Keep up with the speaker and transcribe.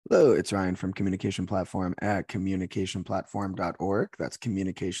Hello, it's Ryan from Communication Platform at communicationplatform.org. That's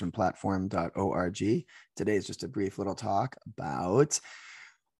communicationplatform.org. Today is just a brief little talk about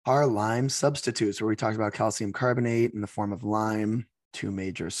our lime substitutes, where we talked about calcium carbonate in the form of lime, two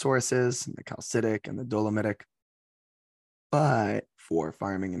major sources, the calcitic and the dolomitic. But for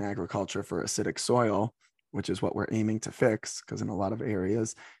farming and agriculture for acidic soil, which is what we're aiming to fix, because in a lot of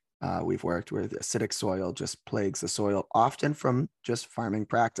areas, we've worked where the acidic soil just plagues the soil, often from just farming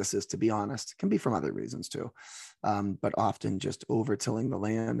practices, to be honest. It can be from other reasons too, but often just over-tilling the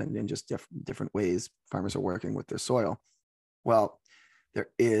land and in just different ways farmers are working with their soil. Well, there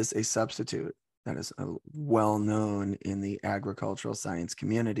is a substitute that is well known in the agricultural science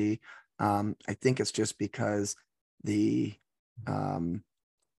community. I think it's just because the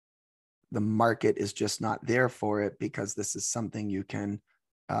market is just not there for it, because this is something you can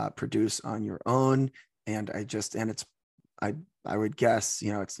produce on your own. And I would guess,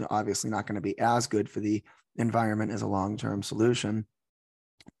 it's obviously not going to be as good for the environment as a long-term solution.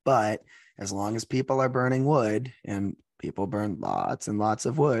 But as long as people are burning wood, and people burn lots and lots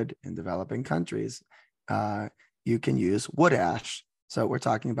of wood in developing countries, you can use wood ash. So we're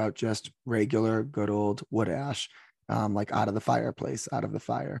talking about just regular, good old wood ash, like out of the fireplace, out of the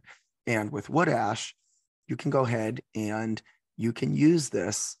fire. And with wood ash, you can go ahead and you can use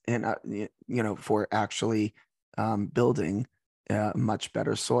this and for actually building much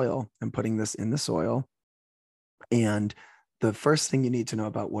better soil and putting this in the soil. And the first thing you need to know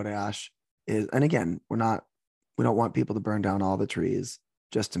about wood ash is, and again, we don't want people to burn down all the trees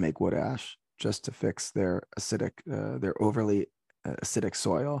just to make wood ash, just to fix their their overly acidic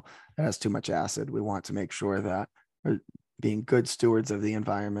soil that has too much acid. We want to make sure that we're being good stewards of the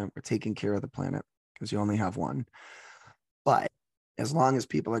environment. We're taking care of the planet, because you only have one. But as long as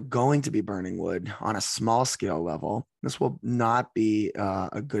people are going to be burning wood on a small scale level, this will not be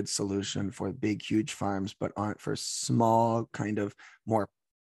a good solution for big, huge farms, but for small, kind of more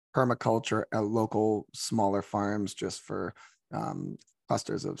permaculture, local, smaller farms, just for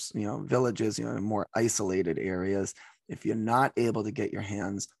clusters of villages, more isolated areas. If you're not able to get your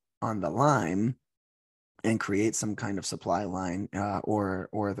hands on the lime and create some kind of supply line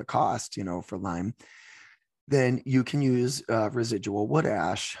or the cost, for lime, then you can use residual wood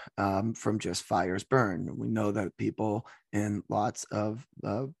ash from just fires burned. We know that people in lots of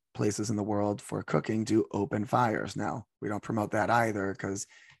places in the world for cooking do open fires. Now, we don't promote that either, because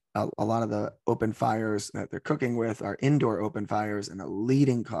a lot of the open fires that they're cooking with are indoor open fires, and a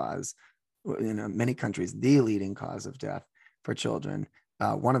leading cause, in many countries, the leading cause of death for children.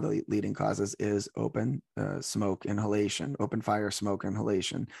 One of the leading causes is open smoke inhalation, open fire smoke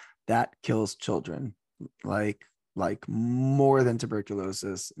inhalation. That kills children like more than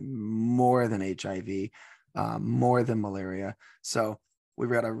tuberculosis, more than HIV, more than malaria. So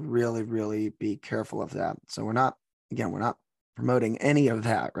we've got to really, really be careful of that. So we're not promoting any of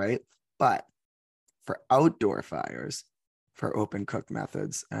that, right? But for outdoor fires, for open cook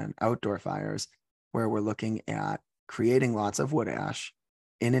methods and outdoor fires, where we're looking at creating lots of wood ash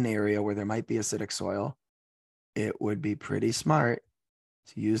in an area where there might be acidic soil, it would be pretty smart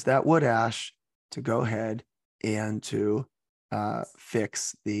to use that wood ash to go ahead and to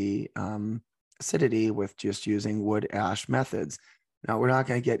fix the acidity with just using wood ash methods. Now, we're not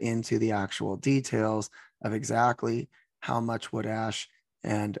going to get into the actual details of exactly how much wood ash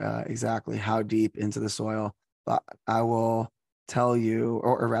and exactly how deep into the soil, but I will tell you,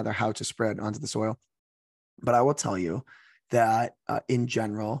 or rather how to spread onto the soil. But I will tell you that in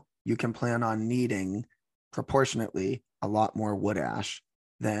general, you can plan on needing proportionately a lot more wood ash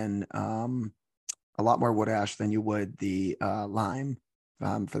than you would the lime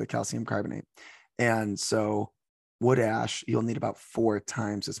for the calcium carbonate. And so wood ash, you'll need about 4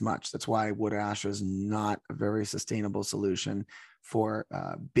 times as much. That's why wood ash is not a very sustainable solution for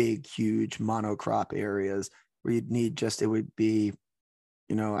big, huge monocrop areas where you'd need it would be,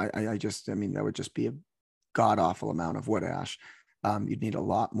 that would just be a god awful amount of wood ash. You'd need a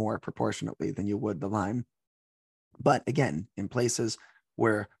lot more proportionately than you would the lime. But again, in places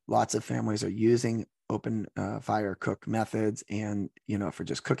where lots of families are using open fire cook methods and, for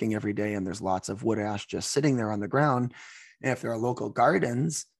just cooking every day, and there's lots of wood ash just sitting there on the ground, and if there are local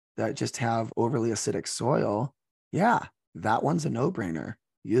gardens that just have overly acidic soil, yeah, that one's a no-brainer.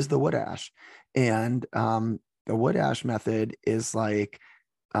 Use the wood ash. And the wood ash method is like,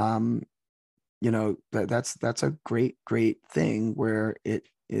 that's a great thing, where it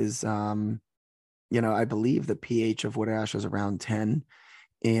is, I believe the pH of wood ash is around 10.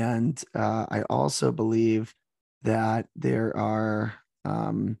 And I also believe that there are,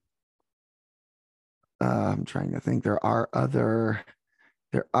 I'm trying to think, there are other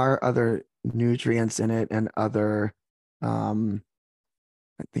there are other nutrients in it and other, I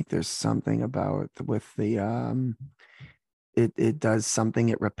think there's something about with the, it does something,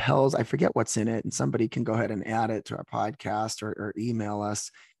 it repels, I forget what's in it, and somebody can go ahead and add it to our podcast or email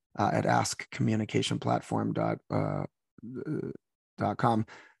us at askcommunicationplatform.com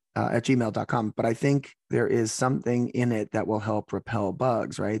at gmail.com. But I think there is something in it that will help repel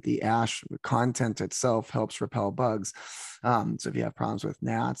bugs, right? The ash content itself helps repel bugs. So if you have problems with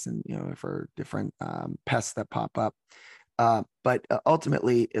gnats and, for different pests that pop up, but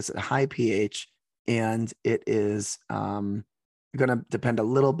ultimately it's a high pH, and it is going to depend a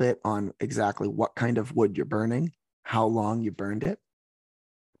little bit on exactly what kind of wood you're burning, how long you burned it.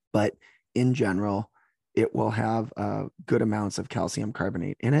 But in general, it will have good amounts of calcium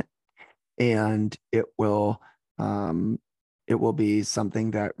carbonate in it, and it will be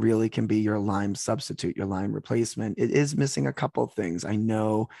something that really can be your lime substitute, your lime replacement. It is missing a couple of things. I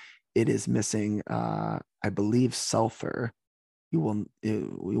know it is missing, I believe, sulfur. We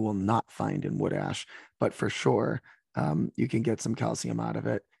will not find in wood ash, but for sure, you can get some calcium out of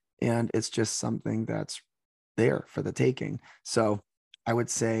it, and it's just something that's there for the taking. So I would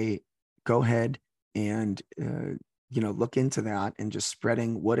say go ahead and look into that, and just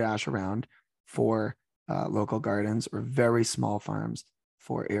spreading wood ash around for local gardens or very small farms,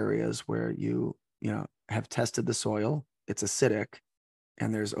 for areas where you have tested the soil, it's acidic,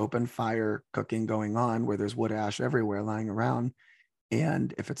 and there's open fire cooking going on where there's wood ash everywhere lying around.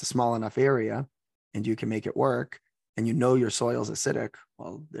 And if it's a small enough area and you can make it work, and your soil's acidic,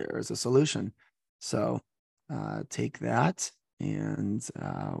 well, there's a solution. So take that, and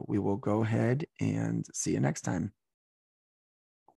we will go ahead and see you next time.